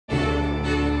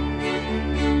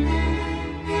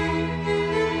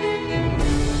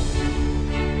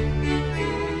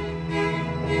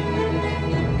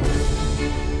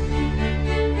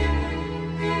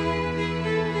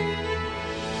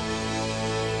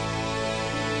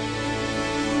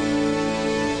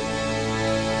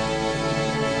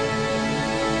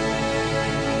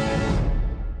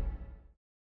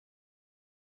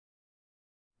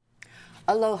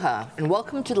Aloha, and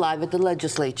welcome to Live at the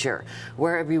Legislature,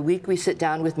 where every week we sit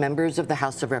down with members of the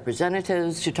House of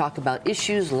Representatives to talk about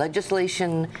issues,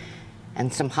 legislation,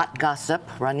 and some hot gossip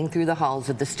running through the halls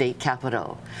of the state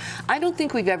capitol. I don't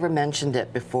think we've ever mentioned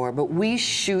it before, but we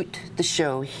shoot the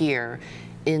show here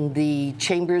in the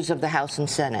chambers of the House and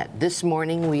Senate. This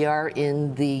morning we are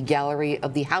in the gallery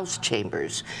of the House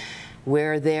chambers,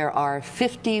 where there are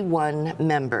 51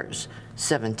 members.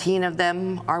 17 of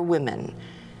them are women,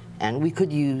 and we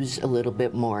could use a little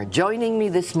bit more. Joining me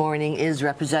this morning is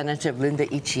Representative Linda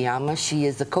Ichiyama. She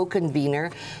is the co-convener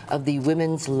of the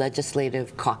Women's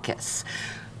Legislative Caucus.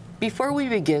 Before we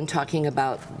begin talking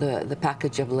about the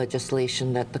package of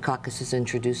legislation that the caucus has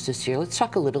introduced this year, let's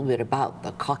talk a little bit about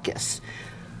the caucus.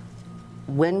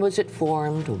 When was it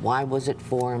formed? Why was it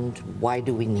formed? Why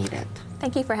do we need it?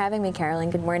 Thank you for having me,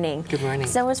 Carolyn. Good morning. Good morning.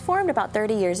 So it was formed about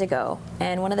 30 years ago,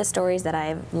 and one of the stories that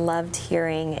I've loved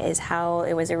hearing is how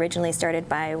it was originally started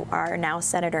by our now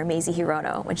Senator Mazie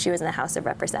Hirono when she was in the House of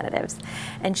Representatives.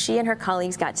 And she and her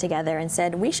colleagues got together and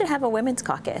said, we should have a women's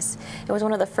caucus. It was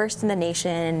one of the first in the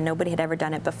nation. Nobody had ever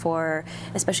done it before,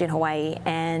 especially in Hawaii.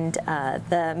 And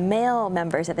the male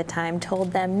members at the time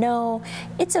told them, no,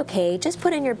 it's okay, just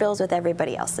put in your bills with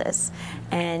everybody else's.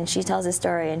 And she tells this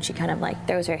story and she kind of like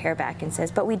throws her hair back and says,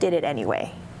 but we did it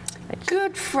anyway.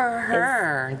 Good for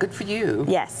her. Good for you.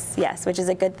 Yes, yes, which is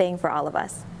a good thing for all of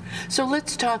us. So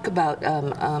let's talk about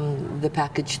the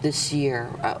package this year.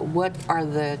 What are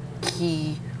the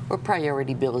key or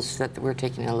priority bills that we're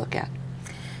taking a look at?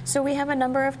 So we have a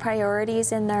number of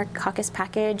priorities in our caucus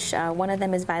package. One of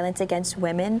them is violence against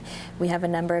women. We have a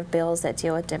number of bills that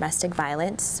deal with domestic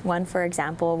violence. One, for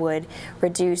example, would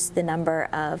reduce the number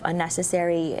of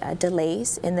unnecessary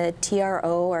delays in the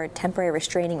TRO, or temporary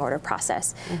restraining order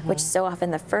process, which is so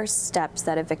often the first steps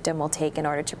that a victim will take in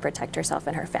order to protect herself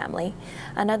and her family.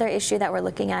 Another issue that we're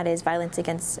looking at is violence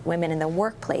against women in the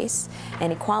workplace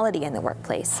and equality in the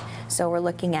workplace. So we're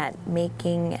looking at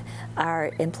making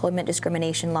our employment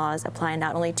discrimination laws apply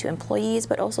not only to employees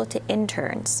but also to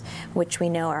interns, which we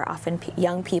know are often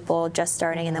young people just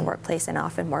starting in the workplace and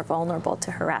often more vulnerable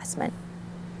to harassment.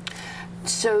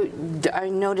 So I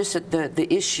noticed that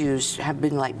the issues have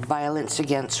been like violence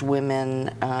against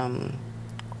women,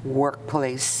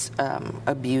 workplace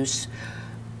abuse.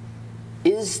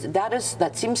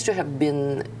 That seems to have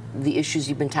been the issues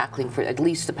you've been tackling for at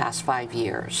least the past 5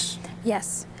 years.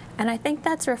 Yes. And I think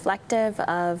that's reflective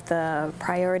of the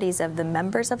priorities of the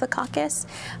members of the caucus.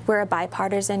 We're a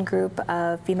bipartisan group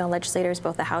of female legislators,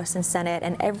 both the House and Senate,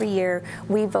 and every year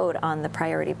we vote on the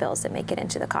priority bills that make it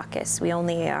into the caucus. We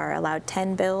only are allowed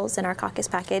 10 bills in our caucus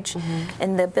package,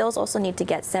 and the bills also need to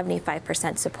get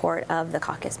 75% support of the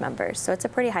caucus members. So it's a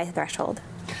pretty high threshold.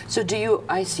 So do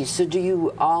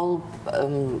you all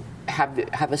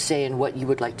have a say in what you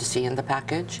would like to see in the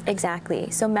package? Exactly.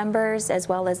 So members, as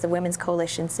well as the Women's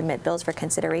Coalition, submit bills for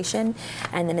consideration,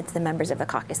 and then it's the members of the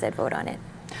caucus that vote on it.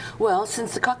 Well,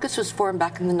 since the caucus was formed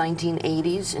back in the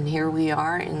 1980s, and here we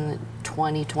are in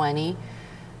 2020,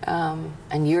 and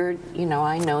I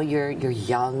know you're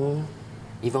young.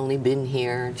 You've only been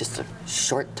here just a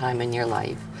short time in your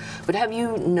life, but have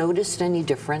you noticed any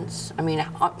difference? I mean,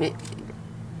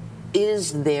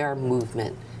 is there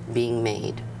movement being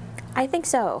made? I think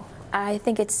so. I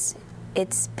think it's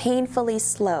painfully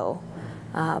slow,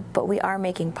 but we are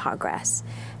making progress.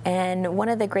 And one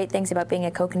of the great things about being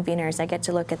a co-convener is I get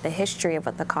to look at the history of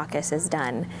what the caucus has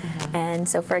done. And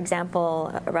so, for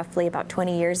example, roughly about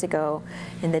 20 years ago,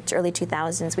 in the early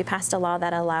 2000s, we passed a law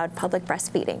that allowed public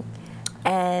breastfeeding.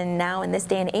 And now in this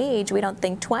day and age, we don't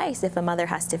think twice if a mother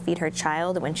has to feed her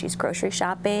child when she's grocery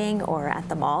shopping or at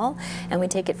the mall, and we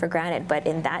take it for granted. But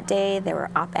in that day, there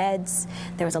were op-eds.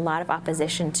 There was a lot of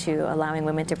opposition to allowing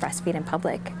women to breastfeed in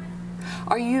public.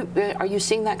 Are you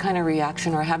seeing that kind of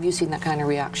reaction, or have you seen that kind of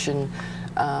reaction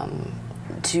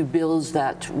to bills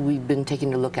that we've been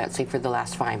taking a look at, say, for the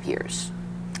last 5 years?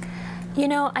 You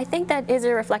know, I think that is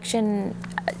a reflection.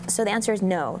 So the answer is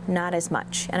no, not as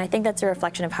much. And I think that's a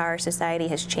reflection of how our society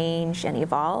has changed and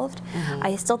evolved.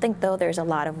 I still think, though, there's a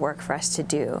lot of work for us to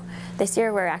do. This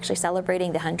year, we're actually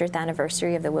celebrating the 100th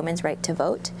anniversary of the women's right to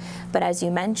vote. But as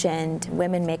you mentioned,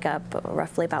 women make up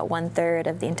roughly about 1/3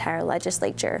 of the entire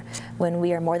legislature, when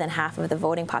we are more than half of the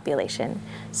voting population.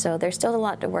 So there's still a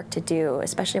lot of work to do,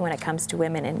 especially when it comes to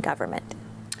women in government.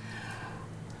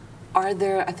 Are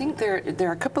there, I think there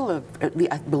are a couple of,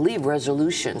 I believe,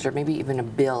 resolutions or maybe even a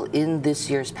bill in this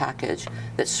year's package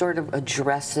that sort of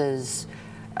addresses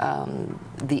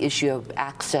the issue of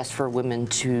access for women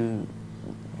to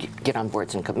get on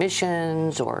boards and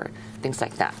commissions or things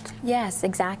like that? Yes,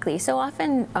 exactly. So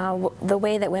often the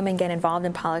way that women get involved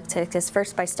in politics is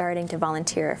first by starting to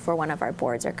volunteer for one of our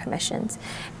boards or commissions.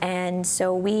 And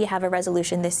so we have a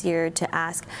resolution this year to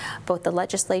ask both the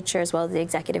legislature as well as the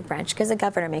executive branch, because the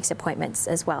governor makes appointments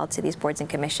as well to these boards and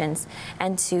commissions,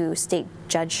 and to state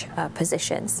judge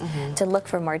positions to look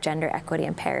for more gender equity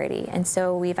and parity. And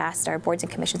so we've asked our boards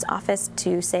and commissions office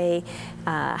to say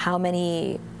how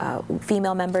many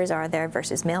female members are there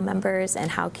versus male members, and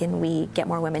how can we get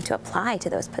more women to apply to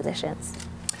those positions.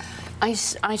 I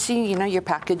see, you know, your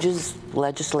package is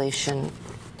legislation.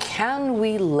 Can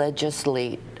we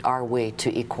legislate our way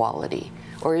to equality?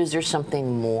 Or is there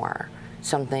something more,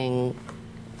 something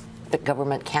that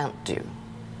government can't do,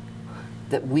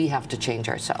 that we have to change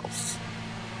ourselves?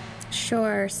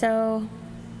 Sure. So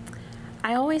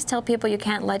I always tell people you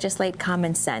can't legislate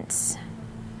common sense.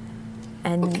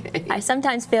 And I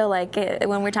sometimes feel like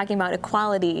when we're talking about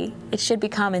equality, it should be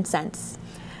common sense.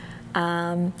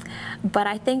 But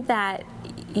I think that,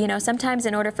 you know, sometimes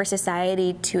in order for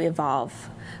society to evolve,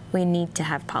 we need to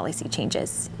have policy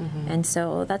changes. And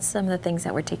so that's some of the things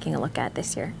that we're taking a look at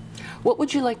this year. What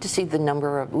would you like to see the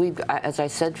number of, as I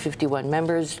said, 51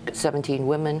 members, 17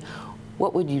 women.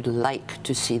 What would you like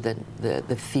to see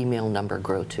the female number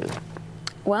grow to?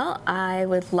 Well, I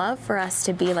would love for us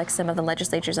to be like some of the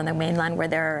legislatures on the mainland where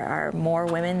there are more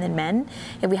women than men.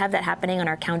 If we have that happening on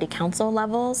our county council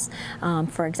levels,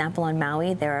 for example, on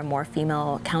Maui, there are more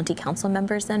female county council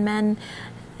members than men.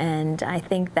 And I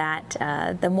think that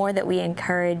the more that we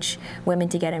encourage women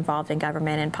to get involved in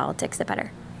government and politics, the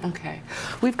better. Okay.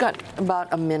 We've got about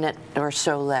a minute or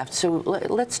so left. So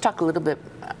let's talk a little bit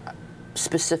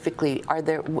specifically.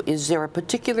 Is there a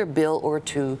particular bill or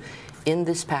two in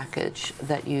this package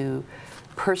that you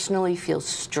personally feel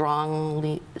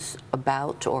strongly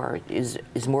about, or is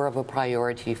more of a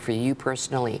priority for you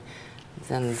personally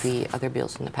than the other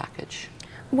bills in the package?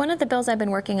 One of the bills I've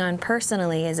been working on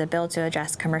personally is a bill to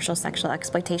address commercial sexual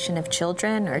exploitation of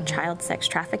children, or child sex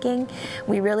trafficking.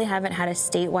 We really haven't had a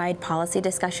statewide policy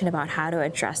discussion about how to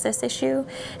address this issue.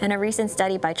 And a recent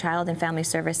study by Child and Family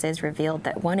Services revealed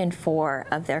that 1 in 4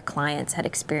 of their clients had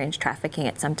experienced trafficking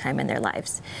at some time in their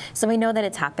lives. So we know that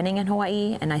it's happening in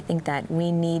Hawaii, and I think that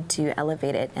we need to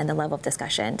elevate it and the level of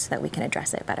discussion so that we can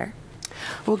address it better.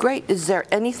 Well, great. Is there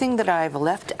anything that I've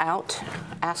left out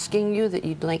asking you that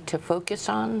you'd like to focus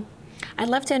on? I'd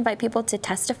love to invite people to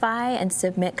testify and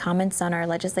submit comments on our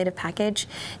legislative package.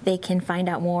 They can find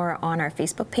out more on our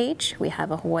Facebook page. We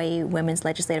have a Hawaii Women's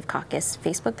Legislative Caucus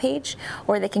Facebook page,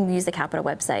 or they can use the Capitol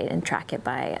website and track it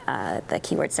by the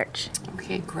keyword search.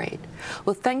 Okay, great.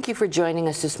 Well, thank you for joining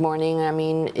us this morning. I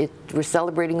mean, we're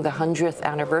celebrating the 100th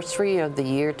anniversary of the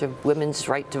year to women's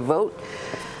right to vote.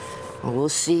 We'll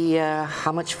see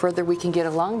how much further we can get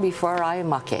along before I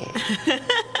make.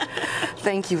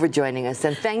 Thank you for joining us,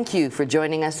 and thank you for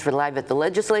joining us for Live at the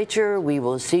Legislature. We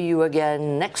will see you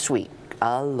again next week.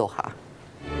 Aloha.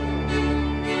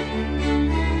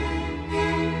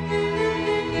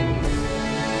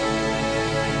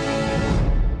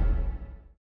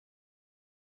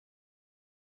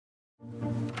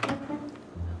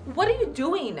 What are you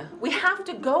doing? We have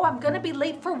to go. I'm gonna be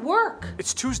late for work.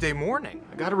 It's Tuesday morning.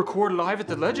 I gotta record Live at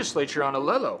the Legislature on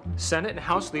Alelo. Senate and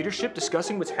House leadership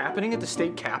discussing what's happening at the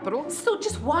state capitol. So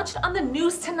just watch it on the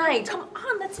news tonight. Come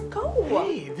on, let's go.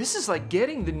 Hey, this is like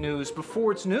getting the news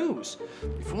before it's news.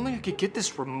 If only I could get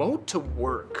this remote to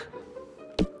work.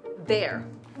 There.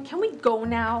 Can we go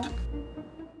now?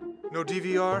 No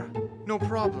DVR? No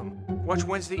problem. Watch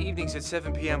Wednesday evenings at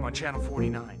 7 p.m. on Channel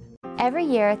 49. Every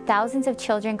year, thousands of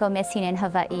children go missing in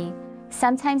Hawaii.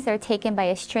 Sometimes they're taken by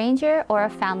a stranger or a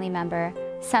family member.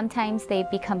 Sometimes they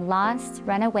become lost,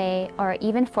 run away, or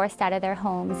even forced out of their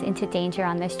homes into danger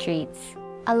on the streets.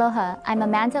 Aloha, I'm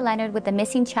Amanda Leonard with the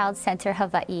Missing Child Center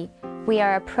Hawaii. We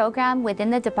are a program within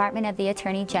the Department of the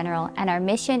Attorney General, and our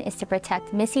mission is to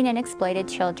protect missing and exploited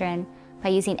children by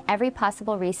using every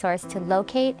possible resource to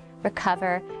locate,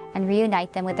 recover, and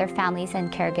reunite them with their families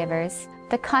and caregivers.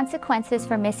 The consequences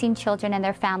for missing children and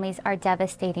their families are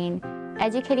devastating.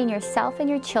 Educating yourself and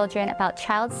your children about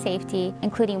child safety,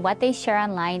 including what they share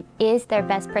online, is their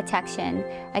best protection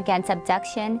against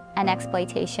abduction and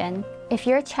exploitation. If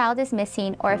your child is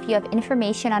missing, or if you have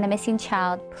information on a missing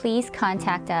child, please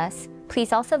contact us.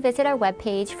 Please also visit our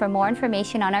webpage for more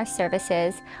information on our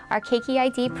services, our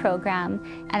KKID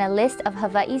program, and a list of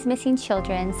Hawaii's missing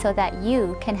children so that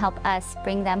you can help us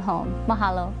bring them home.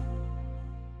 Mahalo.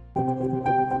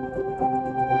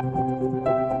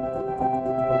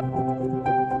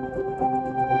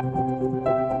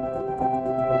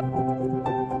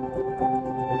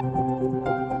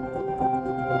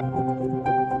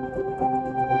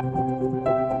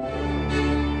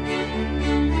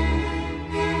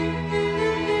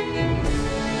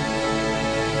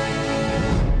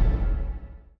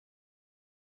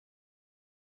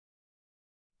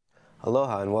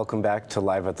 Aloha and welcome back to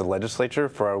Live at the Legislature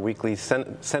for our weekly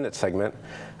Senate segment.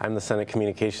 I'm the Senate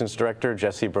Communications Director,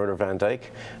 Jesse Broder Van Dyke,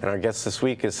 and our guest this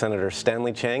week is Senator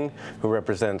Stanley Chang, who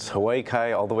represents Hawaii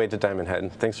Kai all the way to Diamond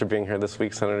Head. Thanks for being here this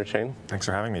week, Senator Chang. Thanks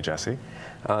for having me, Jesse.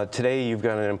 Today you've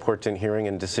got an important hearing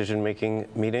and decision-making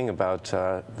meeting about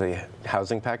the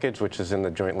housing package, which is in the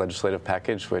joint legislative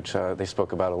package, which they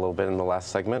spoke about a little bit in the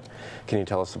last segment. Can you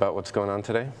tell us about what's going on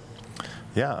today?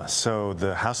 Yeah, so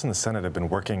the House and the Senate have been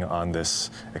working on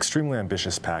this extremely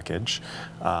ambitious package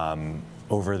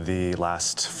over the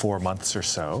last 4 months or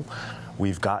so.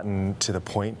 We've gotten to the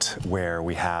point where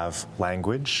we have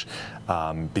language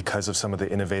because of some of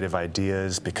the innovative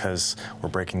ideas, because we're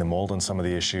breaking the mold on some of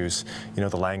the issues. You know,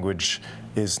 the language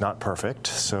is not perfect,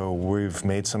 so we've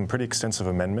made some pretty extensive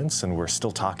amendments and we're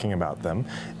still talking about them,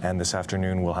 and this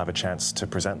afternoon we'll have a chance to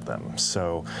present them.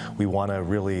 So we want to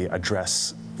really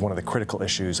address one of the critical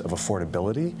issues of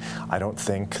affordability. I don't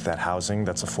think that housing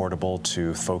that's affordable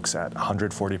to folks at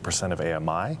 140% of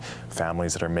AMI,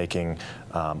 families that are making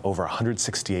over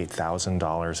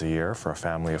 $168,000 a year for a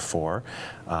family of 4,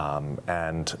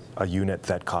 and a unit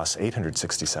that costs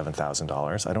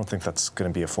 $867,000, I don't think that's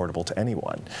going to be affordable to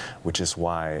anyone, which is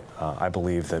why I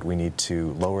believe that we need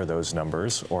to lower those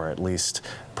numbers, or at least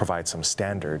provide some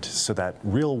standard so that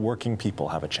real working people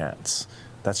have a chance.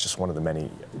 That's just one of the many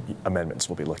amendments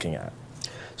we'll be looking at.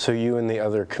 So you and the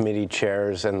other committee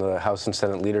chairs and the House and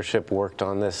Senate leadership worked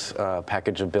on this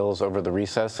package of bills over the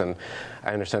recess, and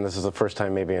I understand this is the first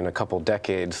time maybe in a couple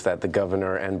decades that the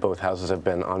governor and both houses have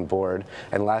been on board.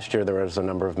 And last year there was a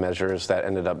number of measures that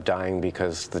ended up dying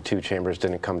because the two chambers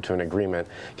didn't come to an agreement.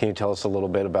 Can you tell us a little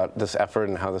bit about this effort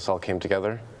and how this all came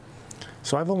together?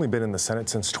 So I've only been in the Senate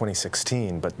since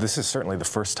 2016, but this is certainly the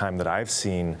first time that I've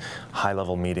seen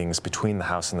high-level meetings between the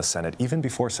House and the Senate, even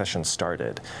before session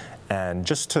started. And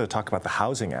just to talk about the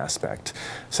housing aspect,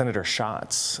 Senator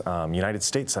Schatz, United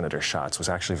States Senator Schatz, was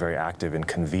actually very active in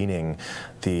convening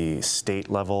the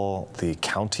state level, the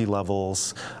county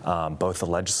levels, both the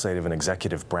legislative and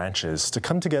executive branches, to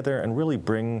come together and really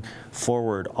bring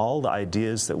forward all the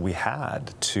ideas that we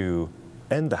had to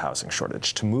end the housing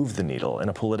shortage, to move the needle in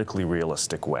a politically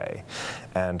realistic way.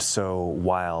 And so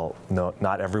while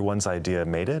not everyone's idea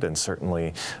made it, and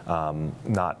certainly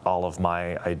not all of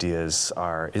my ideas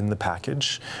are in the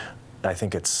package, I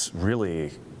think it's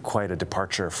really quite a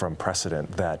departure from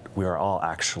precedent that we are all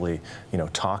actually,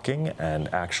 talking and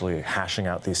actually hashing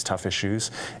out these tough issues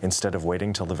instead of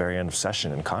waiting till the very end of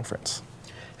session in conference.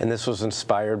 And this was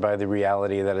inspired by the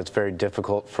reality that it's very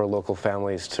difficult for local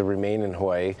families to remain in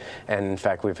Hawaii. And in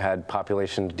fact, we've had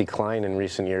population decline in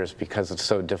recent years because it's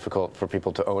so difficult for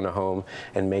people to own a home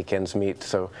and make ends meet.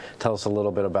 So tell us a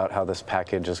little bit about how this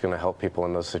package is going to help people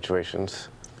in those situations.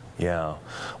 Yeah.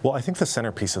 Well, I think the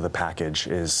centerpiece of the package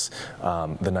is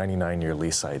the 99-year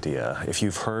lease idea. If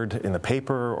you've heard in the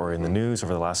paper or in the news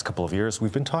over the last couple of years,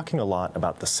 we've been talking a lot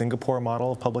about the Singapore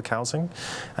model of public housing,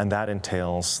 and that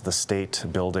entails the state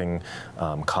building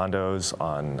condos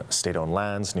on state-owned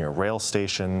lands near rail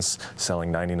stations,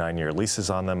 selling 99-year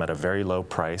leases on them at a very low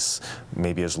price,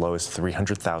 maybe as low as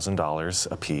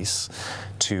 $300,000 a piece,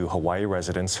 to Hawaii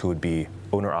residents who would be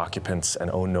owner-occupants and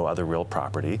own no other real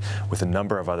property, with a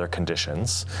number of other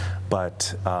conditions.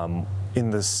 But in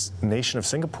this nation of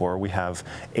Singapore, we have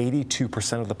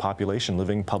 82% of the population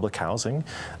living in public housing.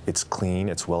 It's clean,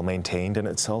 it's well maintained, and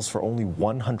it sells for only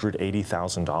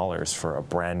 $180,000 for a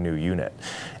brand new unit.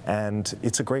 And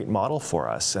it's a great model for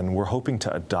us, and we're hoping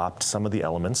to adopt some of the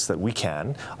elements that we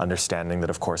can, understanding that,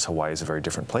 of course, Hawaii is a very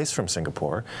different place from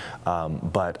Singapore.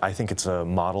 But I think it's a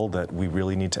model that we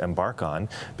really need to embark on,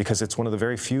 because it's one of the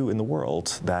very few in the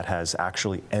world that has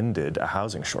actually ended a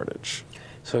housing shortage.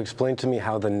 So explain to me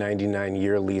how the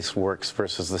 99-year lease works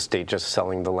versus the state just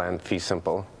selling the land fee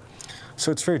simple.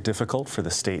 So it's very difficult for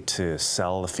the state to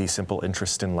sell the fee simple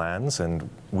interest in lands, and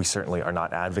we certainly are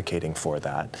not advocating for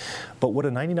that. But what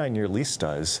a 99-year lease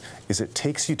does is it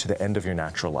takes you to the end of your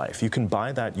natural life. You can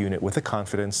buy that unit with the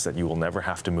confidence that you will never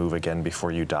have to move again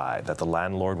before you die, that the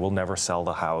landlord will never sell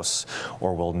the house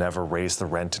or will never raise the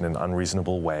rent in an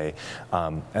unreasonable way.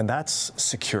 And that's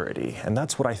security. And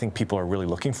that's what I think people are really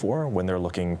looking for when they're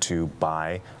looking to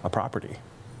buy a property.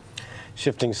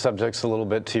 Shifting subjects a little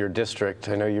bit to your district,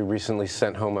 I know you recently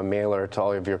sent home a mailer to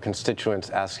all of your constituents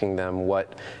asking them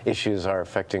what issues are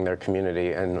affecting their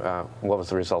community, and what was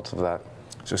the result of that?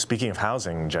 So speaking of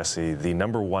housing, Jesse, the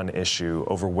 #1 issue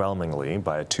overwhelmingly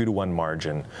by a 2-to-1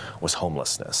 margin was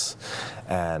homelessness.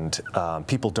 And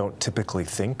people don't typically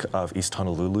think of East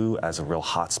Honolulu as a real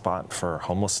hotspot for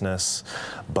homelessness,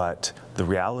 but the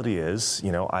reality is,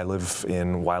 you know, I live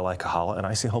in Wailea and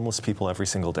I see homeless people every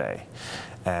single day.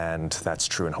 And that's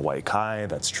true in Hawaii Kai,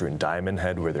 that's true in Diamond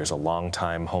Head, where there's a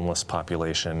long-time homeless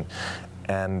population.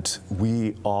 And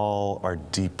we all are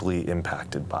deeply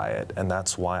impacted by it. And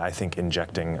that's why I think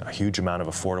injecting a huge amount of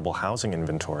affordable housing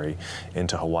inventory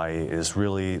into Hawaii is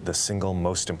really the single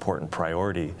most important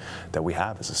priority that we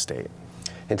have as a state.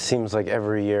 It seems like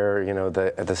every year, you know,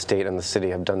 the state and the city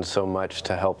have done so much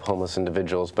to help homeless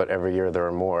individuals, but every year there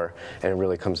are more, and it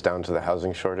really comes down to the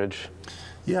housing shortage.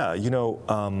 Yeah, you know,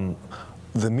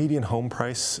 the median home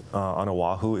price on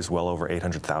Oahu is well over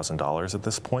 $800,000 at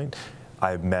this point.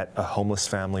 I met a homeless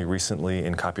family recently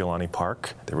in Kapiolani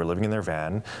Park. They were living in their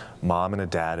van, mom and a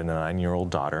dad and a 9-year-old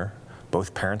daughter.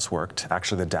 Both parents worked.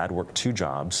 Actually, the dad worked 2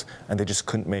 jobs, and they just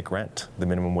couldn't make rent, the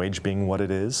minimum wage being what it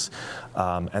is.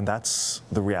 And that's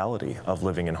the reality of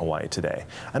living in Hawaii today.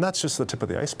 And that's just the tip of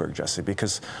the iceberg, Jesse,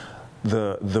 because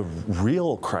the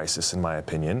real crisis, in my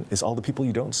opinion, is all the people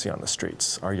you don't see on the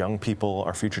streets. Our young people,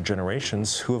 our future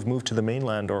generations who have moved to the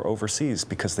mainland or overseas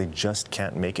because they just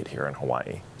can't make it here in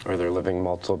Hawaii. Or they're living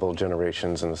multiple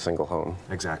generations in a single home.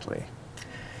 Exactly.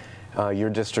 Your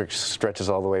district stretches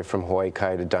all the way from Hawaii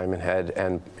Kai to Diamond Head,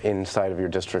 and inside of your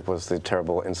district was the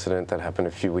terrible incident that happened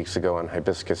a few weeks ago on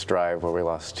Hibiscus Drive, where we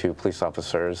lost 2 police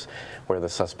officers, where the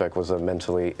suspect was a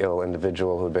mentally ill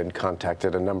individual who had been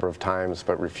contacted a number of times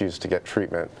but refused to get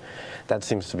treatment. That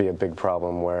seems to be a big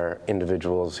problem, where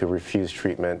individuals who refuse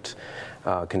treatment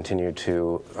continue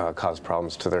to cause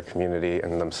problems to their community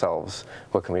and themselves.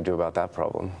 What can we do about that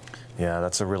problem? Yeah,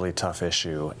 that's a really tough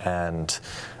issue. And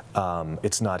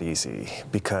it's not easy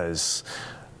because,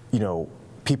 you know,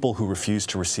 people who refuse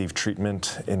to receive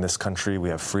treatment in this country, we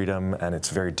have freedom, and it's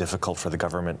very difficult for the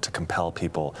government to compel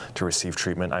people to receive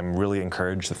treatment. I'm really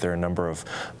encouraged that there are a number of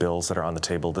bills that are on the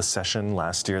table this session.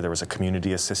 Last year, there was a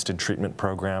community-assisted treatment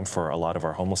program for a lot of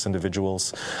our homeless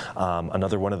individuals.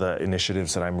 Another one of the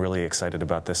initiatives that I'm really excited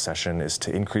about this session is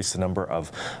to increase the number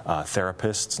of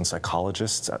therapists and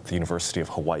psychologists at the University of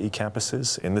Hawaii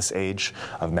campuses. In this age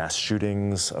of mass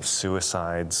shootings, of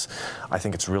suicides, I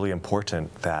think it's really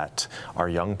important that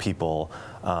our young people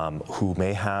who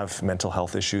may have mental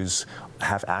health issues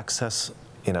have access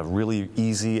in a really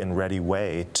easy and ready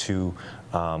way to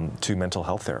mental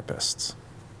health therapists.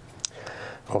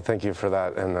 Well, thank you for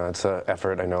that, and it's an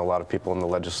effort I know a lot of people in the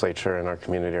legislature and our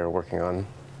community are working on.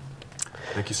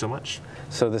 Thank you so much.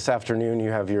 So this afternoon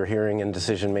you have your hearing and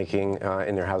decision-making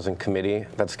in your housing committee.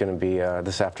 That's going to be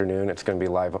this afternoon. It's going to be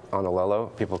live on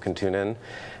Olelo. People can tune in.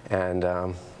 And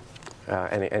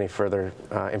any further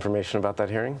information about that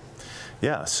hearing?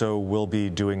 Yeah, so we'll be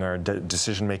doing our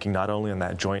decision-making not only on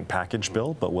that joint package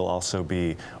bill, but we'll also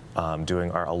be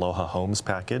doing our Aloha Homes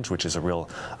package, which is a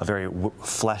very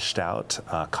fleshed out,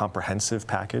 comprehensive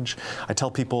package. I tell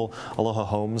people Aloha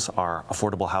Homes are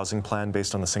affordable housing plan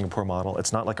based on the Singapore model.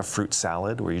 It's not like a fruit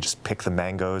salad where you just pick the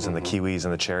mangoes and the kiwis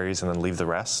and the cherries and then leave the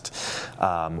rest,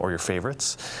 or your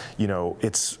favorites. You know,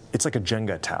 it's like a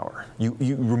Jenga tower. You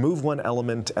remove one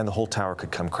element and the whole tower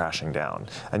could come crashing down.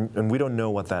 And we don't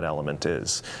know what that element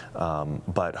is,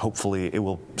 but hopefully it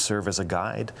will serve as a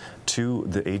guide to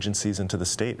the agencies and to the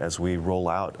state as we roll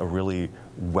out a really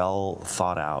well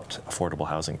thought out affordable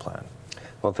housing plan.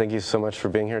 Well, thank you so much for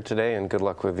being here today, and good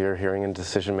luck with your hearing and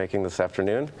decision making this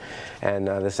afternoon. And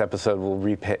this episode will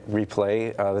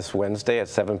replay this Wednesday at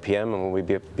 7 p.m. and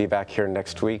we'll be back here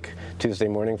next week, Tuesday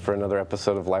morning, for another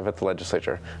episode of Live at the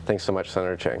Legislature. Thanks so much,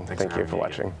 Senator Chang. Thank you for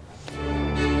watching.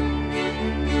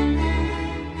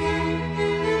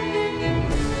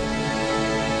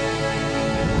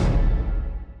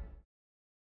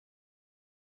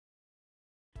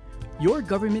 Your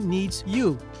government needs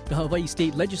you. The Hawaii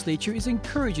State Legislature is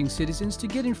encouraging citizens to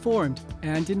get informed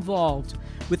and involved.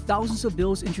 With thousands of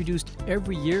bills introduced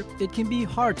every year, it can be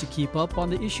hard to keep up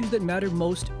on the issues that matter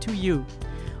most to you.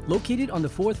 Located on the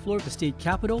 4th floor of the state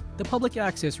capitol, the public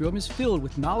access room is filled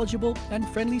with knowledgeable and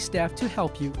friendly staff to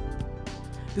help you.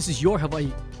 This is your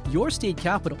Hawaii, your state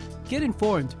capitol. Get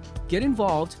informed, get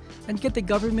involved, and get the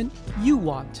government you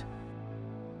want.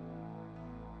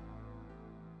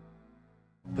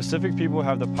 Pacific people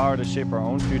have the power to shape our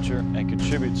own future and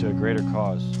contribute to a greater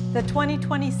cause. The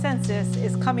 2020 census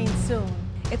is coming soon.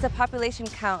 It's a population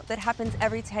count that happens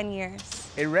every 10 years.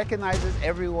 It recognizes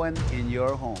everyone in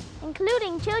your home,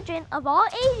 including children of all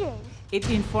ages. It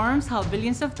informs how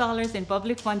billions of dollars in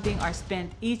public funding are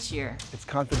spent each year. It's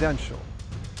confidential.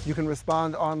 You can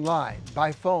respond online,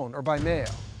 by phone, or by mail.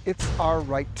 It's our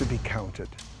right to be counted.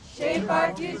 Shape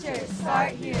our future.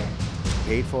 Start here.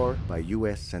 Paid for by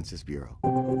U.S. Census Bureau.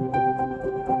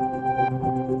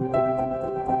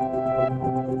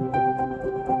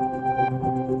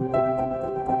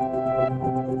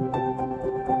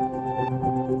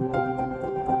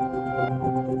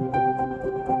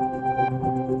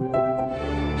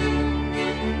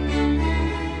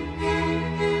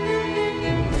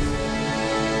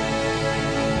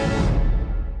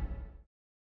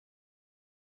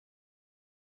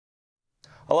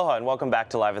 Aloha and welcome back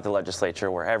to Live at the Legislature,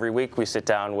 where every week we sit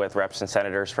down with reps and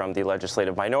senators from the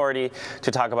legislative minority to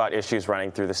talk about issues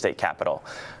running through the state capitol.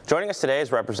 Joining us today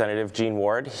is Representative Gene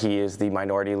Ward. He is the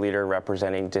minority leader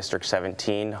representing District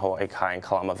 17, Hawaii Kai and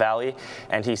Kalama Valley,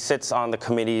 and he sits on the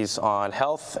committees on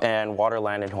health and water,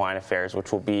 land, and Hawaiian affairs,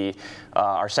 which will be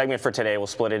our segment for today. We'll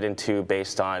split it in two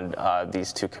based on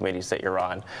these two committees that you're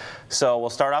on. So we'll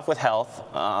start off with health.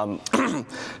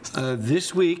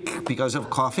 This week, because of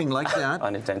coughing like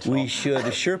that, we should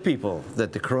assure people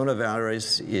that the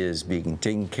coronavirus is being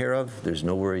taken care of. There's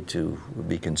no worry to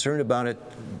be concerned about it.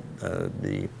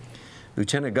 The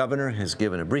Lieutenant Governor has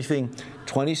given a briefing.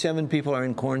 27 people are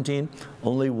in quarantine.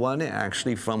 Only one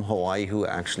actually from Hawaii who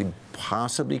actually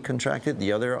possibly contracted.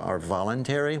 The other are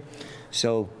voluntary.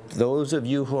 So those of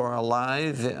you who are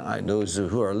alive, those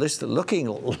who are looking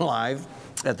live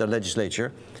at the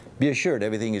legislature, be assured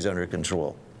everything is under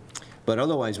control. But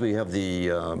otherwise, we have the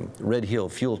Red Hill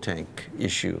fuel tank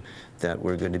issue that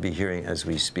we're going to be hearing as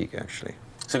we speak, actually.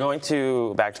 So going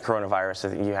back to coronavirus, I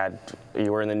think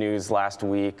you were in the news last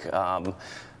week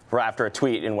after a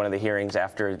tweet in one of the hearings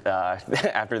after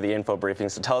the info briefing.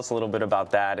 So tell us a little bit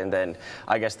about that, and then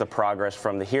I guess the progress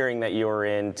from the hearing that you were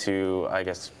in to, I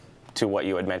guess, to what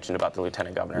you had mentioned about the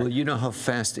Lieutenant Governor. Well, you know how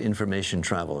fast information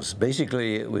travels.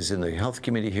 Basically, it was in the Health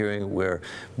Committee hearing where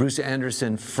Bruce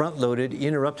Anderson front-loaded,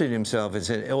 interrupted himself and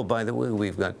said, oh, by the way,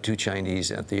 we've got 2 Chinese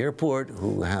at the airport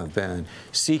who have been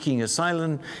seeking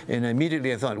asylum. And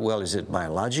immediately I thought, well, is it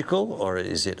biological or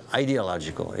is it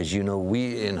ideological? As you know,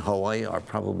 we in Hawaii are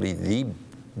probably the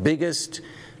biggest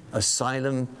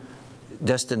asylum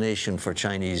destination for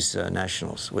Chinese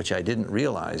nationals, which I didn't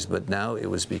realize, but now it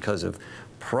was because of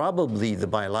probably the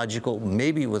biological,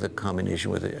 maybe with a combination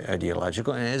with the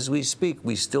ideological. And as we speak,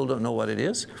 we still don't know what it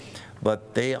is,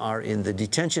 but they are in the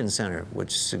detention center,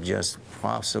 which suggests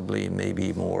possibly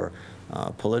maybe more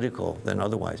political than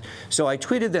otherwise. So I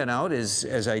tweeted that out,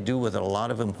 as I do with a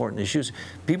lot of important issues.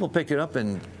 People picked it up,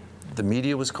 and the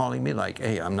media was calling me like,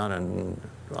 hey, I'm not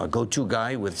a go-to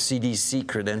guy with CDC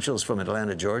credentials from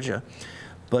Atlanta, Georgia.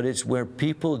 But it's where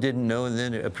people didn't know and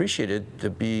then appreciated to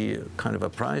be kind of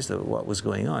apprised of what was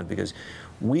going on, because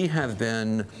we have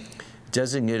been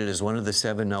designated as one of the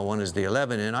 7, now one is the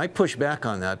 11, and I push back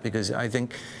on that because I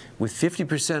think with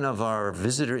 50% of our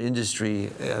visitor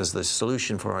industry as the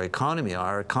solution for our economy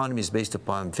is based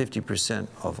upon 50%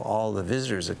 of all the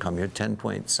visitors that come here,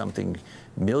 10-point-something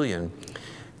million.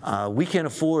 We can't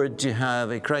afford to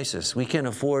have a crisis. We can't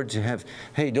afford to have,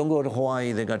 hey, don't go to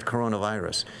Hawaii, they got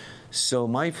coronavirus. So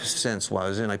my sense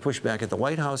was, and I pushed back at the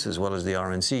White House as well as the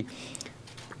RNC,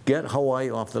 get Hawaii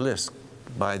off the list.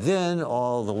 By then,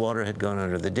 all the water had gone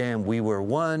under the dam. We were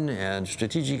one, and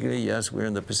strategically, yes, we're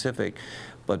in the Pacific.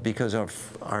 But because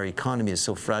our economy is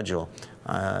so fragile,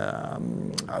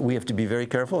 we have to be very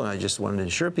careful. And I just wanted to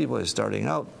assure people as starting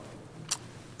out,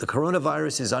 the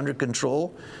coronavirus is under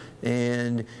control.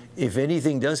 And if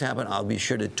anything does happen, I'll be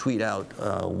sure to tweet out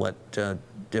what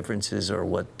differences or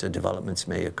what developments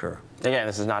may occur. Again,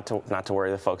 this is not to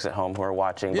worry the folks at home who are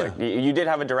watching, but you did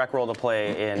have a direct role to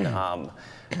play in, I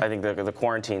think, the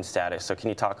quarantine status. So can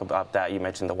you talk about that? You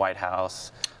mentioned the White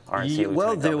House.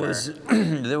 Well, there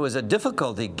was a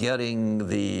difficulty getting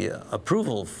the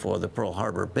approval for the Pearl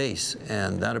Harbor base,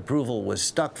 and that approval was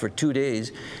stuck for 2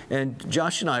 days. And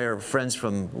Josh and I are friends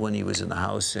from when he was in the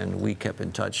House, and we kept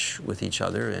in touch with each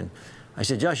other. And I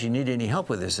said, Josh, you need any help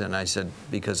with this? And I said,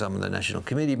 because I'm the National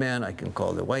Committee man, I can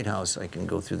call the White House, I can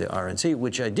go through the RNC,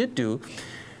 which I did do.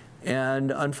 And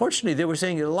unfortunately, they were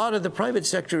saying a lot of the private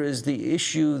sector is the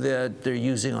issue that they're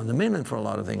using on the mainland for a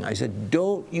lot of things. I said,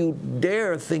 don't you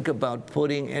dare think about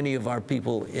putting any of our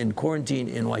people in quarantine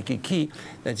in Waikiki.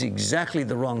 That's exactly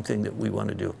the wrong thing that we want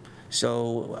to do.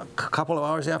 So a couple of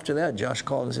hours after that, Josh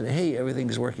called and said, hey,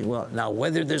 everything's working well. Now,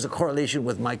 whether there's a correlation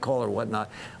with my call or whatnot,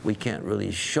 we can't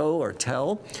really show or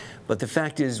tell. But the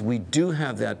fact is, we do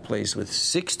have that place with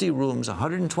 60 rooms,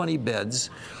 120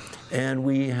 beds. And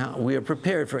we are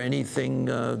prepared for anything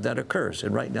that occurs.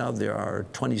 And right now there are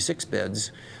 26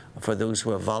 beds for those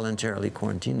who have voluntarily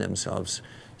quarantined themselves.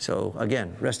 So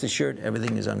again, rest assured,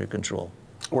 everything is under control.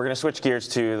 We're going to switch gears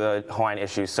to the Hawaiian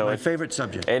issue. So my favorite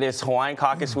subject. It is Hawaiian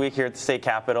Caucus Week here at the state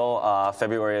capitol.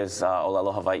 February is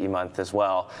Olelo Hawaii month as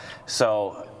well.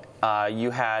 So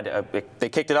they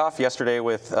kicked it off yesterday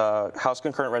with House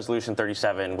Concurrent Resolution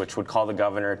 37, which would call the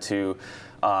governor to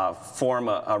form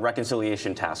a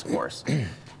reconciliation task force.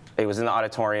 It was in the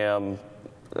auditorium,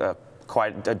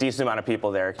 quite a decent amount of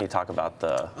people there. Can you talk about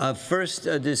the... First,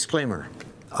 a disclaimer.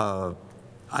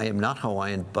 I am not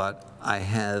Hawaiian, but I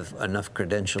have enough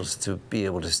credentials to be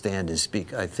able to stand and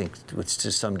speak, I think, with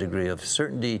to some degree of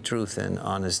certainty, truth, and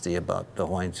honesty about the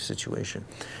Hawaiian situation.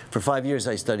 For 5 years,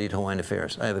 I studied Hawaiian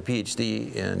affairs. I have a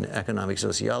PhD in economic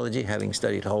sociology, having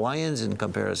studied Hawaiians in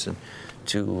comparison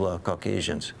to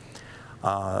Caucasians.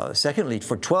 Secondly,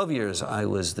 for 12 years, I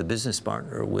was the business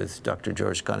partner with Dr.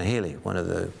 George Kanahele, one of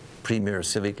the premier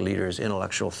civic leaders,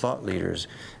 intellectual thought leaders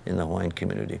in the Hawaiian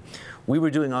community. We were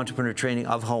doing entrepreneur training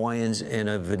of Hawaiians and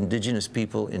of indigenous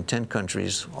people in 10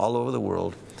 countries all over the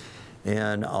world.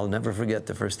 And I'll never forget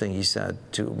the first thing he said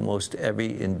to most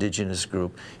every indigenous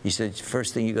group. He said,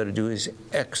 first thing you got to do is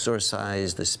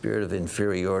exorcise the spirit of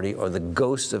inferiority or the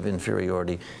ghost of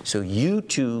inferiority so you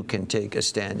too can take a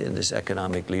stand in this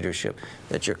economic leadership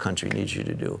that your country needs you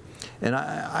to do. And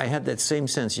I had that same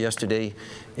sense yesterday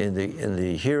in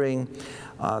the hearing.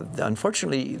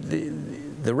 Unfortunately,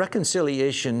 the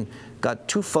reconciliation got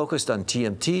too focused on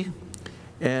TMT.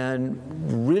 And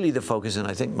really the focus, and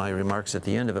I think my remarks at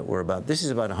the end of it were about, this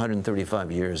is about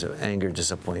 135 years of anger,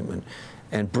 disappointment,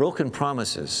 and broken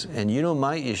promises. And you know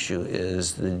my issue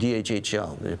is the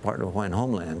DHHL, the Department of Hawaiian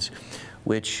Homelands,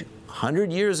 which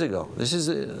 100 years ago, this is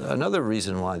another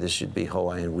reason why this should be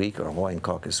Hawaiian Week or Hawaiian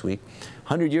Caucus Week.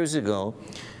 100 years ago,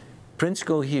 Prince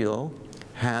Gohio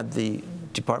had the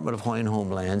Department of Hawaiian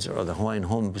Homelands, or the Hawaiian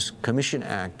Homes Commission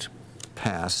Act,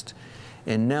 passed.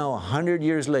 And now, 100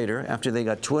 years later, after they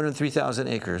got 203,000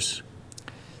 acres,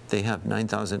 they have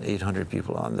 9,800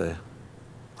 people on the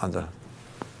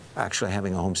actually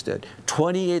having a homestead.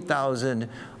 28,000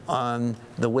 on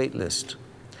the wait list.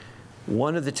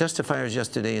 One of the testifiers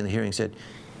yesterday in the hearing said,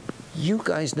 you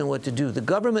guys know what to do. The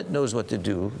government knows what to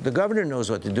do. The governor knows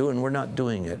what to do, and we're not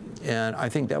doing it. And I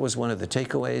think that was one of the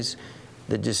takeaways.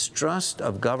 The distrust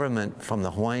of government from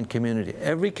the Hawaiian community.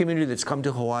 Every community that's come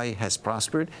to Hawaii has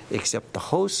prospered, except the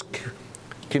host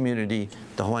community,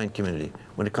 the Hawaiian community.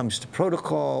 When it comes to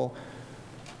protocol,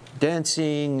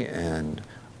 dancing, and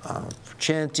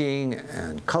chanting,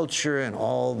 and culture, and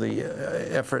all the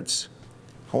efforts,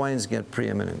 Hawaiians get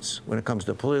preeminence. When it comes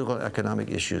to political, economic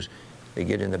issues, they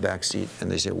get in the back seat, and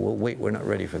they say, well, wait, we're not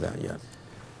ready for that yet.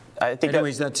 I think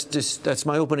anyways, that's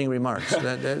my opening remarks.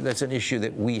 That's an issue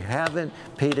that we haven't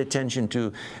paid attention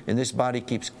to, and this body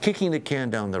keeps kicking the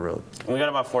can down the road. We got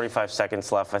about 45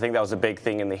 seconds left. I think that was a big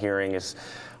thing in the hearing is,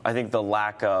 I think, the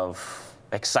lack of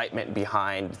excitement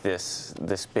behind this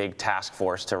big task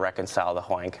force to reconcile the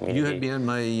Hawaiian community. You had me on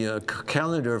my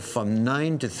calendar from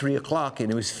 9 to 3 o'clock,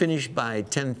 and it was finished by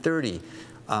 10:30.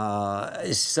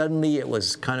 Suddenly it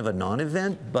was kind of a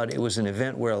non-event, but it was an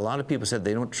event where a lot of people said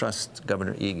they don't trust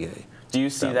Governor Ige. Do you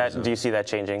see that? Do you see that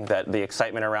changing? That the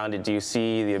excitement around it? Do you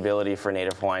see the ability for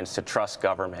Native Hawaiians to trust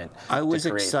government? I was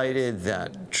excited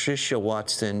that Tricia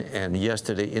Watson and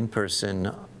yesterday in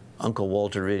person, Uncle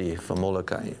Walter Riddy from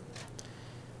Molokai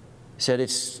said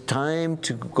it's time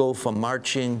to go from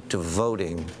marching to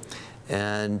voting,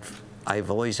 and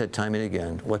I've always said time and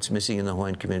again, what's missing in the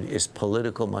Hawaiian community is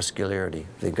political muscularity.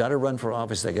 They've got to run for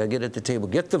office, they've got to get at the table,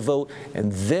 get the vote,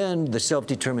 and then the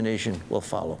self-determination will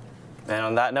follow. And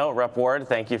on that note, Rep. Ward,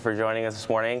 thank you for joining us this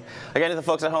morning. Again, to the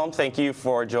folks at home, thank you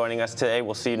for joining us today.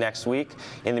 We'll see you next week.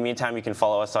 In the meantime, you can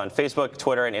follow us on Facebook,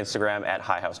 Twitter, and Instagram at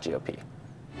High House GOP.